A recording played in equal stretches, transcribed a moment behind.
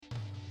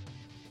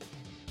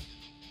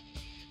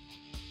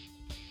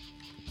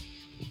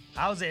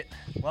How's it?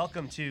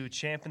 Welcome to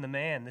Champ and the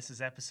Man. This is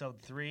episode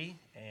 3,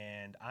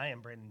 and I am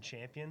Brendan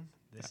Champion.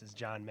 This is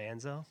John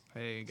Manzo.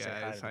 Hey Say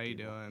hi guys, to the how you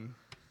people.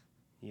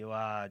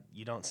 doing?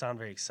 You don't sound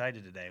very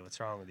excited today.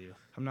 What's wrong with you?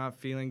 I'm not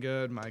feeling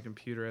good. My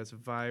computer has a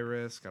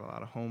virus. Got a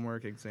lot of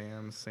homework,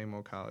 exams, same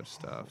old college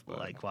stuff. But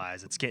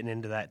Likewise, it's getting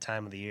into that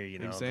time of the year,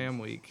 exam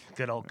week. the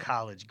good old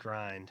college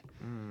grind.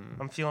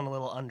 I'm feeling a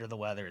little under the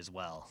weather as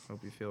well.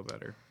 Hope you feel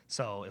better.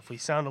 So if we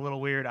sound a little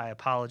weird, I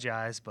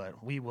apologize,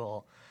 but we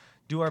will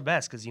do our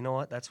best because you know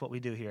what? That's what we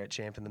do here at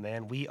Champ and the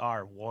Man. We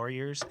are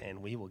warriors,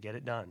 and we will get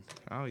it done.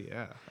 Oh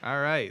yeah.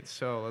 All right.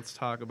 So let's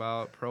talk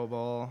about Pro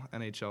Bowl,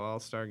 NHL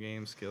All-Star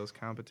Game, skills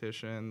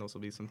competition. Those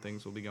will be some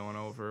things we'll be going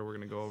over. We're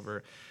going to go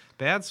over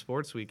bad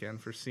sports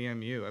weekend for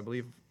CMU. I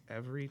believe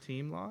every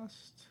team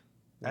lost.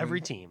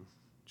 Every team.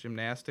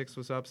 Gymnastics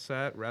was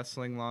upset.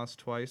 Wrestling lost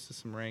twice to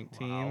some ranked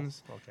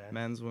teams. Okay.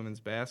 Men's,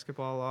 women's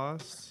basketball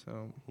lost.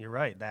 So You're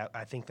right.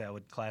 I think that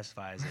would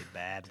classify as a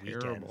bad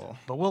weekend. Terrible.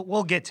 But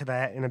we'll get to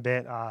that in a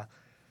bit.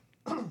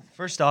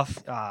 First off,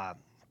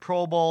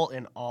 Pro Bowl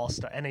and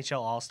NHL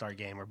All-Star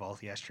Game were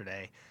both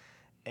yesterday,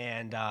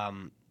 and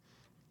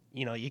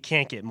you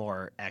can't get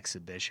more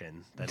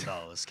exhibition than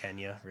those, can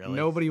you? Really?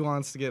 nobody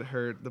wants to get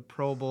hurt. The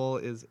Pro Bowl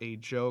is a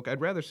joke. I'd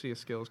rather see a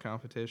skills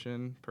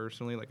competition,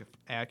 personally, like an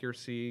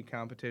accuracy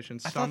competition.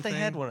 I thought they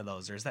had one of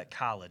those, or is that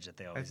college that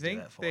they I always do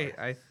think that for?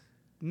 I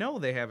know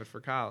they have it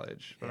for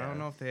college, but I Yeah. don't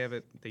know if they have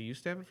it. They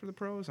used to have it for the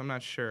pros. I'm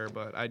not sure,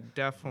 but I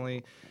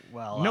definitely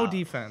Well, no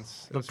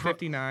defense. It the was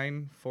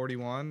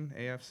 59-41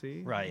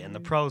 AFC. Right, and the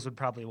pros would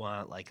probably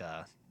want like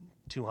a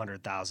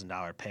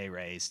 $200,000 pay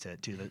raise to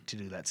do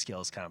that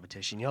skills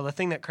competition. The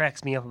thing that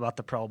cracks me up about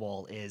the Pro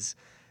Bowl is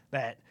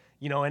that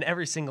in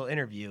every single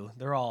interview,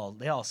 they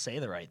all say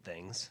the right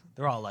things.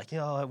 They're all like,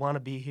 I want to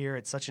be here.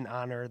 It's such an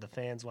honor. The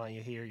fans want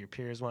you here. Your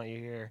peers want you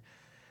here.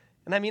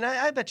 And I mean,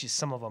 I bet you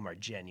some of them are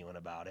genuine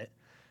about it.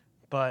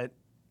 But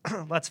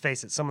let's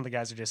face it, some of the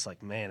guys are just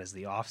like, man, is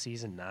the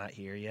offseason not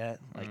here yet?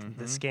 Like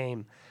this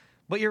game.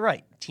 But you're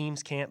right.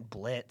 Teams can't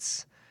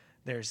blitz.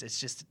 It's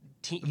just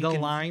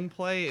Line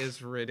play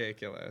is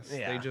ridiculous.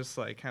 Yeah. They just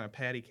kind of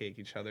patty cake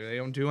each other. They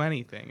don't do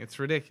anything. It's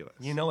ridiculous.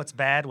 It's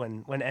bad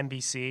when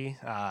NBC,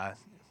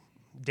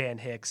 Dan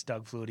Hicks,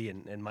 Doug Flutie,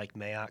 and Mike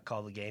Mayock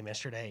called the game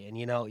yesterday. And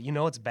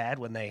it's bad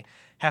when they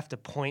have to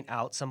point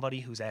out somebody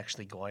who's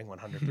actually going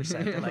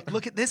 100%. They're like,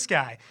 look at this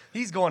guy.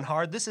 He's going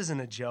hard. This isn't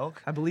a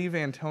joke. I believe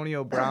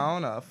Antonio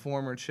Brown, a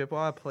former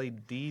Chippewa,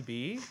 played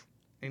DB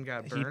and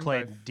got burned. He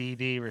played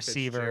DB,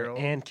 receiver, Fitzgerald.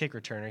 and kick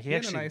returner. He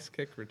had a nice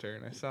kick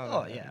return. I saw that.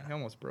 Oh, yeah. He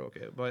almost broke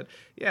it. But,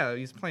 yeah,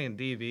 he's playing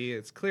DB.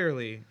 It's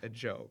clearly a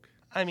joke.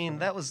 I mean,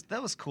 that was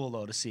cool,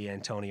 though, to see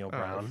Antonio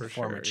Brown, for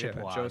former sure.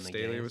 Chippewa, Yeah, Joe in the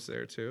Staley game. was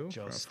there, too.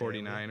 Joe from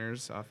Staley.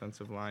 49ers,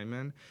 offensive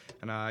lineman.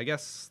 And I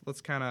guess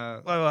let's kind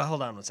of... Well,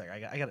 hold on one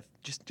second. I got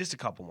just a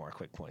couple more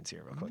quick points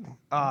here real quick.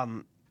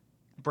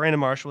 Brandon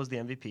Marshall was the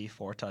MVP,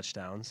 4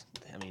 touchdowns.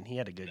 I mean, he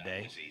had a good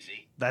day.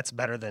 That's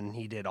better than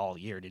he did all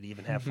year. Did he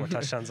even have 4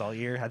 touchdowns all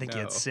year? I think he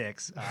No. had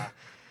 6.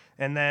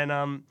 And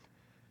then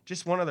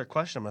just one other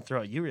question I'm going to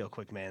throw at you real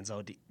quick,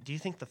 Manzo. Do you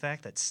think the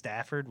fact that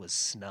Stafford was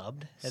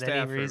snubbed at any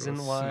Stafford reason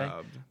was why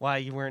snubbed. why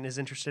you weren't as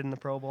interested in the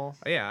Pro Bowl?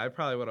 Yeah, I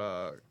probably would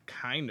have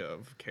kind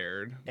of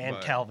cared. And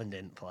but, Calvin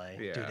didn't play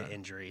due Yeah. to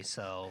injury,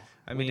 so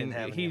I we mean, didn't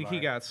have any of he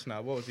our- got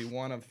snubbed. What was he,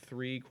 one of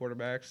 3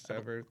 quarterbacks to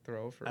ever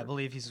throw for? I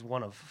believe he's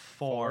one of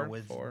 4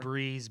 with Four.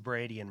 Breeze,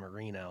 Brady, and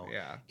Marino.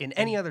 Yeah. In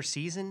any other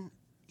season,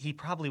 he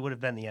probably would have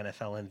been the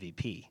NFL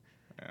MVP.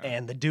 Yeah.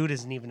 And the dude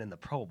isn't even in the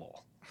Pro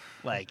Bowl.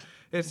 Like,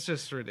 It's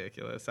just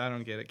ridiculous. I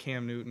don't get it.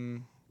 Cam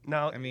Newton,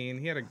 no. I mean,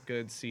 he had a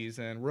good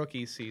season,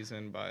 rookie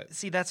season, but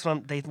See, that's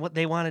what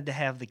they wanted to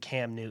have the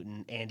Cam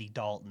Newton, Andy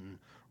Dalton,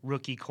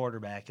 rookie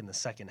quarterback in the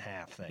second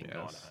half thing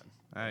going yes,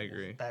 on. I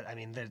agree.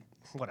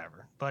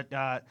 Whatever. But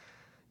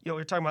we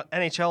were talking about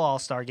NHL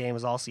All-Star Game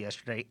was also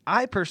yesterday.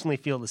 I personally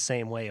feel the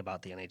same way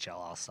about the NHL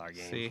All-Star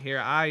Game. See,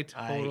 here, I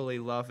totally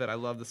love it. I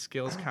love the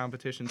skills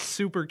competition.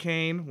 Super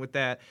Kane with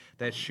that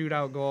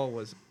shootout goal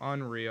was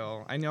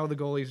unreal. I know the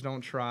goalies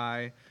don't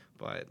try,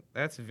 but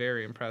that's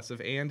very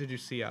impressive. And did you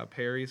see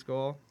Perry's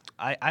goal?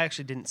 I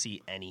actually didn't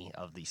see any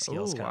of the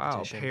skills Wow.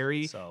 competition.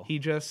 Perry, So. he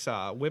just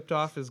whipped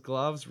off his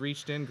gloves,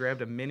 reached in,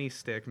 grabbed a mini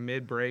stick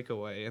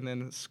mid-breakaway, and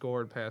then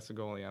scored past the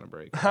goalie on a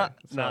breakaway.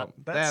 No,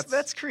 So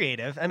that's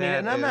creative. I mean, that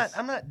and I'm is-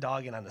 not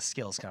dogging on the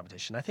skills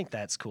competition. I think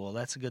that's cool.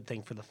 That's a good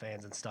thing for the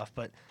fans and stuff.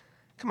 But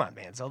come on,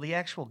 man. So the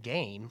actual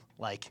game,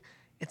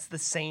 it's the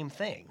same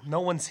thing. No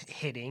one's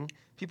hitting.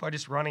 People are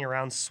just running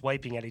around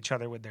swiping at each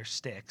other with their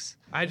sticks.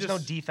 There's no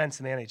defense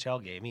in the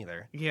NHL game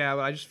either. Yeah,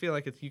 but I just feel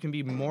like you can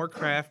be more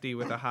crafty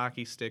with a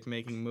hockey stick,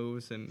 making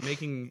moves and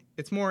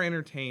it's more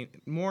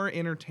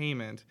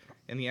entertainment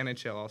in the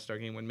NHL All-Star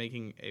Game when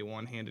making a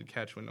one-handed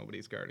catch when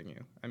nobody's guarding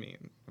you. I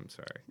mean, I'm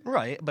sorry.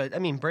 Right, but I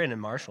mean, Brandon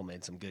Marshall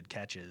made some good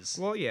catches.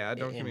 Well, yeah,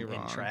 don't get me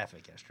wrong. In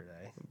traffic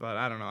yesterday. But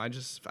I don't know.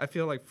 I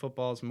feel like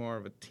football is more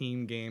of a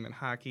team game, and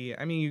hockey,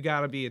 I mean, you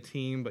got to be a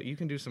team, but you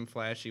can do some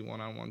flashy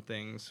one-on-one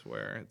things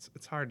where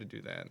it's hard to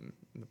do that in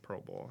the Pro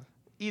Bowl.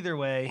 Either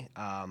way,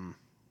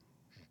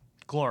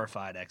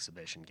 glorified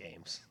exhibition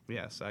games.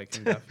 Yes, I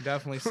can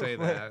definitely say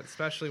that,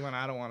 especially when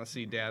I don't want to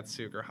see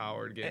Datsuk or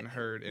Howard getting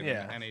hurt in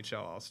an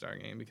NHL All-Star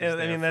game. Because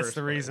I mean, that's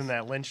the reason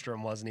that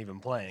Lindstrom wasn't even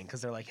playing,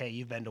 because they're like, hey,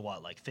 you've been to,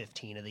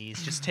 15 of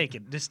these? Just take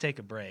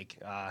a break.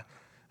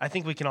 I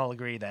think we can all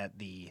agree that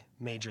the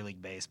Major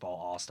League Baseball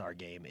All-Star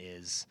game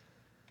is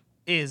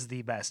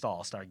the best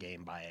All-Star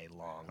game by a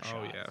long shot.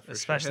 Oh, yeah, for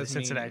especially sure.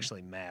 since it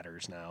actually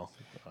matters now.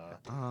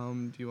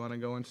 Do you want to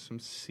go into some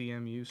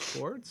CMU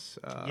sports?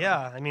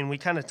 Yeah, I mean, we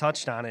kind of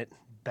touched on it.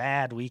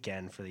 Bad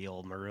weekend for the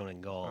old maroon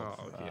and gold.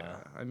 Oh, yeah.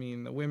 I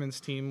mean, the women's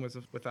team was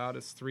without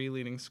its 3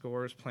 leading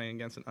scorers playing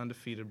against an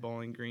undefeated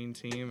Bowling Green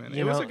team, and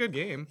it was a good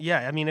game.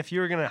 Yeah, I mean, if you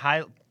were going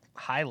to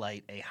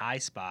highlight a high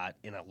spot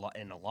in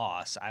a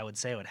loss, I would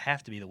say it would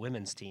have to be the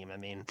women's team. I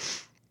mean,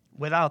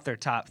 without their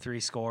top 3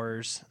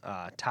 scorers,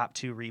 top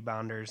 2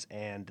 rebounders,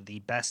 and the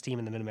best team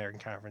in the Mid-American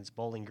Conference,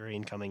 Bowling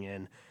Green, coming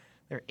in,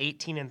 they're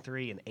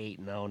 18-3 and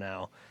 8-0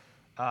 now.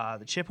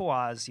 The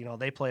Chippewas,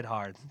 they played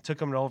hard. Took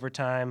them to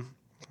overtime.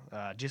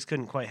 Just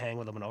couldn't quite hang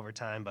with them in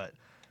overtime. But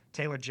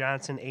Taylor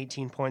Johnson,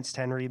 18 points,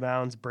 10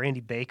 rebounds. Brandy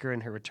Baker,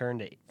 in her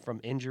return from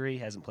injury,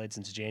 hasn't played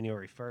since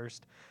January 1st.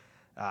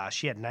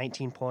 She had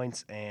 19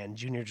 points, and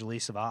Junior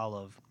Jaleesa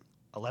Olive,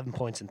 11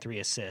 points and 3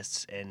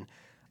 assists. And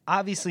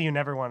obviously you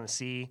never want to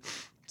see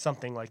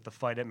something like the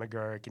fight at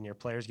McGurk and your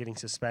players getting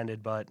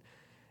suspended, but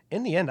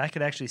in the end, I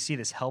could actually see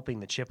this helping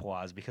the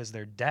Chippewas because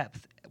their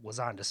depth was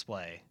on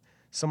display.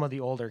 Some of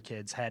the older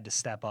kids had to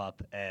step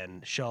up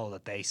and show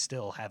that they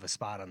still have a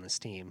spot on this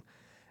team.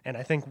 And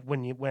I think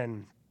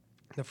when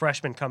the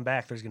freshmen come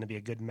back, there's going to be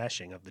a good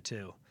meshing of the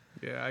two.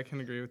 Yeah, I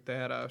can agree with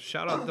that.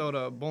 Shout out, though,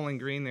 to Bowling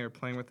Green. They were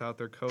playing without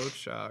their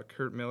coach,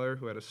 Kurt Miller,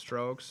 who had a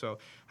stroke. So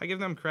I give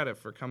them credit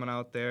for coming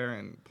out there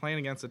and playing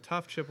against a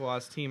tough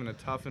Chippewas team in a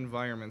tough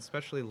environment,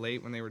 especially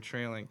late when they were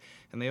trailing.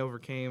 And they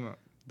overcame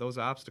those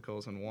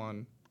obstacles and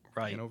won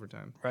in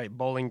overtime. Right.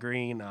 Bowling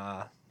Green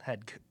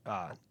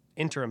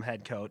interim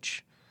head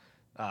coach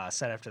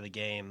said after the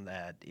game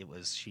that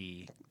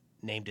she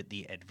named it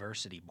the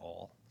Adversity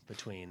Bowl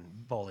between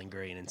Bowling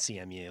Green and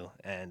CMU.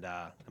 And,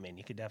 I mean,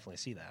 you could definitely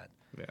see that.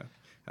 Yeah.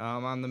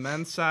 On the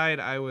men's side,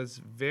 I was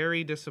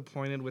very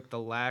disappointed with the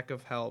lack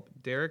of help.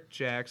 Derek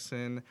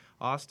Jackson,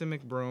 Austin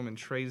McBroom, and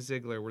Trey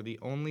Ziegler were the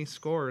only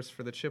scorers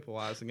for the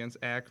Chippewas against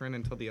Akron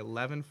until the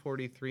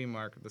 11:43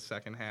 mark of the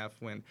second half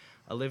when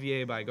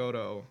Olivier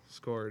Baigoto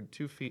scored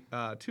two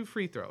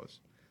free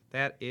throws.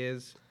 That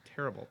is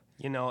terrible.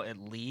 At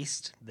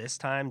least this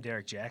time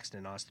Derek Jackson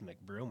and Austin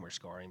McBroom were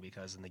scoring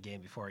because in the game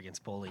before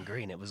against Bowling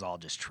Green, it was all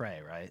just Trey,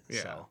 right?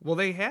 Yeah. So. Well,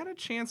 they had a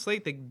chance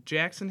late.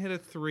 Jackson hit a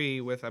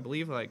 3 with, I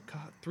believe,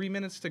 3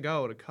 minutes to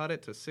go to cut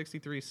it to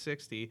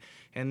 63-60,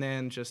 and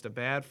then just a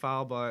bad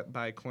foul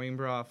by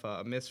Coimbra,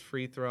 a missed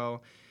free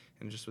throw,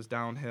 and just was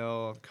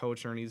downhill.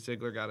 Coach Ernie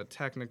Ziegler got a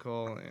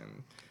technical,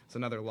 and it's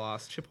another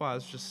loss.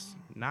 Chippewas just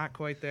not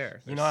quite there.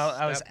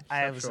 I was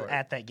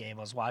at that game.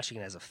 I was watching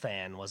it as a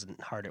fan.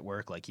 Wasn't hard at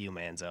work like you,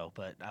 Manzo,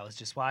 but I was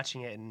just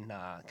watching it and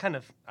I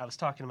was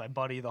talking to my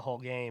buddy the whole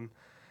game,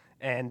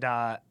 and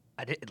I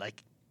didn't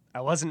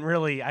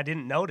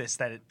notice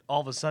that it all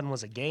of a sudden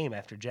was a game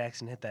after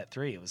Jackson hit that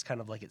 3. It was kind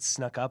of like it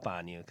snuck up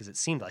on you because it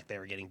seemed like they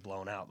were getting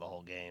blown out the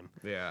whole game.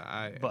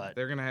 Yeah,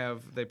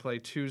 they play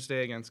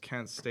Tuesday against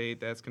Kent State.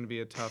 That's going to be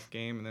a tough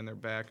game, and then they're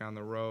back on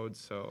the road.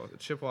 So the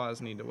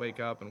Chippewas need to wake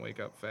up and wake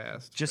up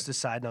fast. Just a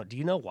side note, do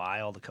you know why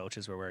all the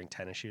coaches were wearing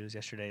tennis shoes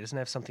yesterday? Doesn't it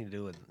have something to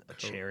do with a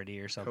charity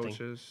or something?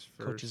 Coaches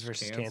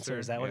versus cancer.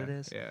 Is that what it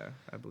is? Yeah,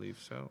 I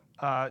believe so.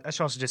 I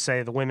should also just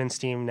say the women's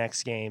team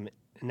next game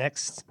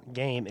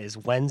is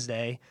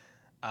Wednesday.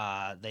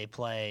 They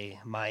play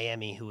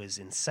Miami, who is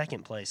in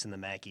second place in the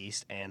MAC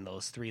East, and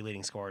those 3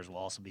 leading scorers will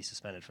also be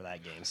suspended for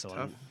that game.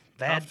 So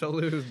tough to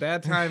lose.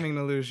 Bad timing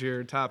to lose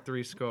your top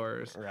 3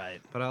 scorers.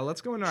 Right. But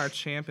let's go into our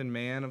champ and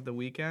man of the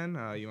weekend.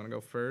 You want to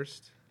go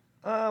first?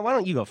 Why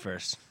don't you go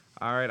first?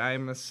 All right, I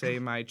must say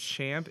my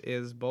champ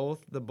is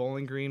both the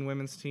Bowling Green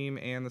women's team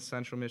and the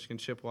Central Michigan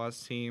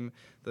Chippewas team.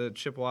 The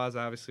Chippewas,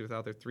 obviously,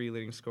 without their 3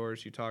 leading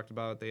scorers, you talked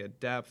about, they had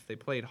depth. They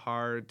played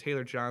hard.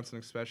 Taylor Johnson,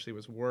 especially,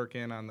 was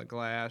working on the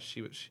glass.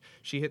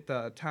 She hit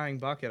the tying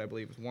bucket, I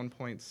believe, with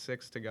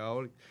 1.6 to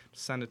go to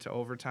send it to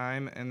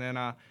overtime. And then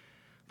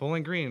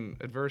Bowling Green,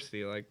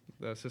 adversity, like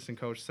the assistant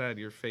coach said,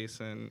 you're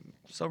facing.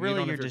 So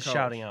really, you're just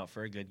shouting out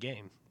for a good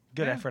game.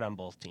 Good effort on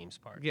both teams'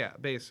 part. Yeah,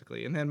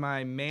 basically. And then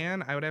my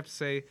man, I would have to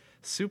say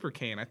Super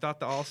Kane. I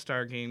thought the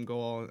All-Star game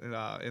goal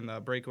in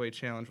the breakaway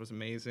challenge was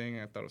amazing.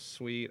 I thought it was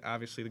sweet.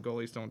 Obviously, the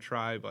goalies don't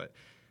try, but,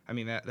 I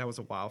mean, that was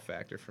a wow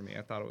factor for me.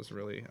 I thought it was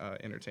really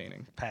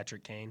entertaining.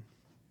 Patrick Kane.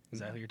 Is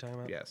that who you're talking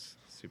about? Yes,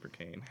 Super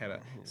Kane. Had a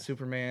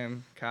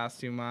Superman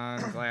costume on,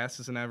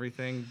 glasses and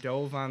everything,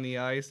 dove on the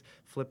ice,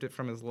 flipped it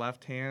from his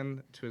left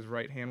hand to his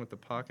right hand with the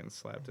puck and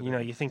slapped it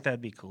in. You think that'd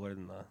be cooler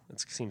than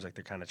it seems like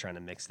they're kind of trying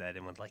to mix that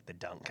in with like the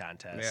dunk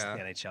contest. Yeah.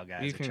 The NHL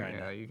guys are trying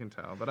to. You can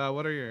tell. But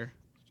what are your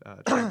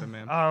champion,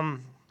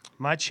 man?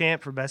 My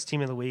champ for best team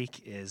of the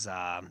week is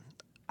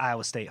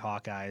Iowa State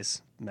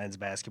Hawkeyes men's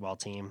basketball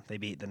team. They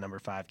beat the number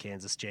 5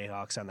 Kansas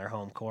Jayhawks on their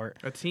home court.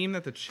 A team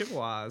that the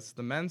Chippewas,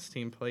 the men's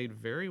team, played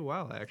very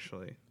well,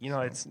 actually. You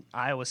know, it's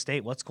Iowa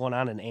State. What's going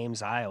on in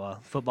Ames, Iowa?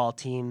 Football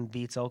team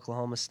beats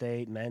Oklahoma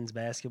State. Men's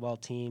basketball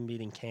team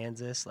beating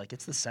Kansas. Like,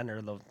 it's the center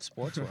of the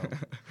sports world.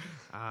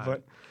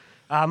 But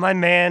my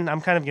man,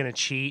 I'm kind of going to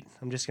cheat.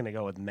 I'm just going to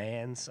go with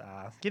Mans.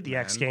 Give the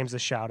X Games a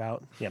shout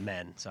out. Yeah,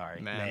 men.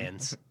 Sorry.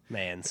 Mans.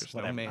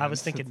 Whatever. No I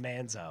was thinking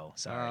Manzo.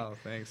 Sorry. Oh,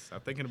 thanks.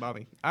 Stop thinking about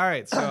me. All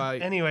right. So,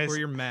 anyways, for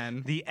your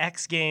men. The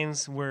X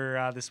Games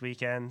were this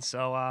weekend.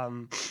 So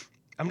I'm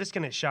just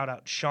going to shout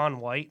out Sean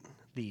White,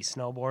 the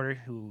snowboarder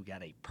who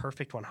got a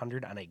perfect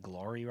 100 on a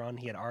glory run.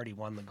 He had already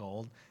won the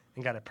gold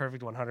and got a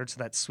perfect 100. So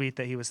that's sweet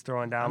that he was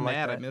throwing down I'm like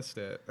mad that. I missed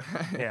it.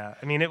 Yeah.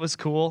 I mean, it was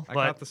cool. I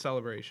but got the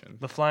celebration.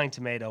 The Flying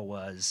Tomato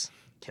was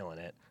killing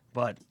it.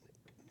 But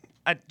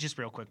just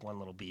real quick, one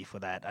little beef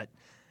with that.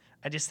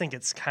 I just think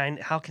it's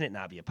how can it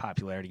not be a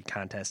popularity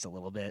contest a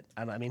little bit?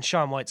 I mean,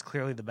 Sean White's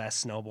clearly the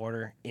best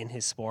snowboarder in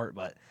his sport,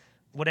 but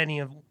would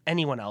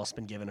anyone else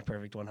been given a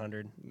perfect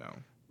 100? No.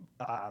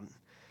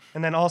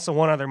 And then also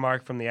one other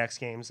mark from the X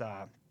Games,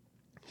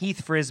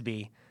 Heath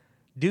Frisbee.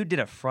 Dude did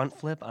a front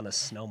flip on a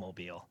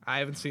snowmobile. I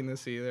haven't seen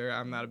this either.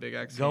 I'm not a big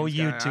X Go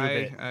Games YouTube guy.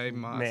 it, I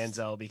must.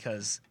 Manzo,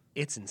 because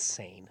it's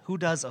insane. Who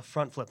does a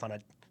front flip on a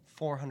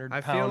 400-pound?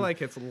 I feel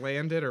like it's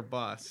landed or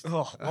bust.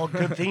 Oh, well,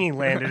 good thing he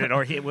landed it,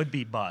 or it would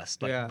be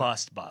bust. Like, Yeah.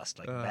 bust,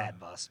 like bad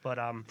bust. But,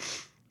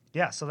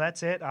 yeah, so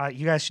that's it.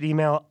 You guys should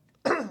email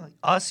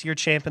us, your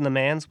champ and the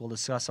mans. We'll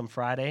discuss them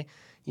Friday.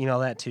 Email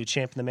that to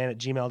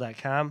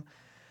champandtheman@gmail.com.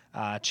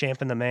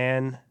 Champ and the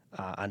Man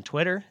on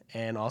Twitter,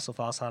 and also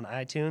follow us on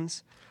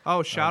iTunes.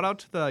 Oh, shout out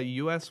to the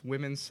U.S.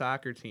 women's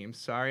soccer team.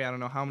 Sorry, I don't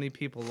know how many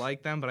people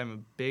like them, but I'm a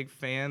big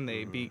fan.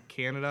 They beat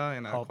Canada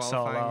in a Hope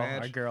qualifying Solo.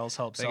 match. Our girls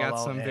Hope They Solo. got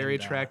some very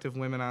and, attractive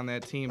women on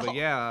that team. But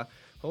yeah,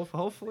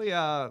 hopefully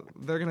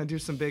they're going to do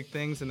some big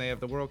things, and they have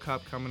the World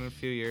Cup coming in a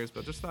few years.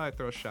 But just thought I'd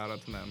throw a shout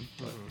out to them.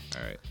 But,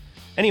 all right.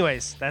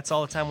 Anyways, that's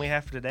all the time we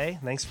have for today.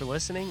 Thanks for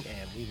listening,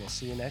 and we will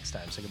see you next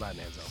time. So goodbye,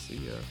 Manzo. See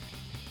ya.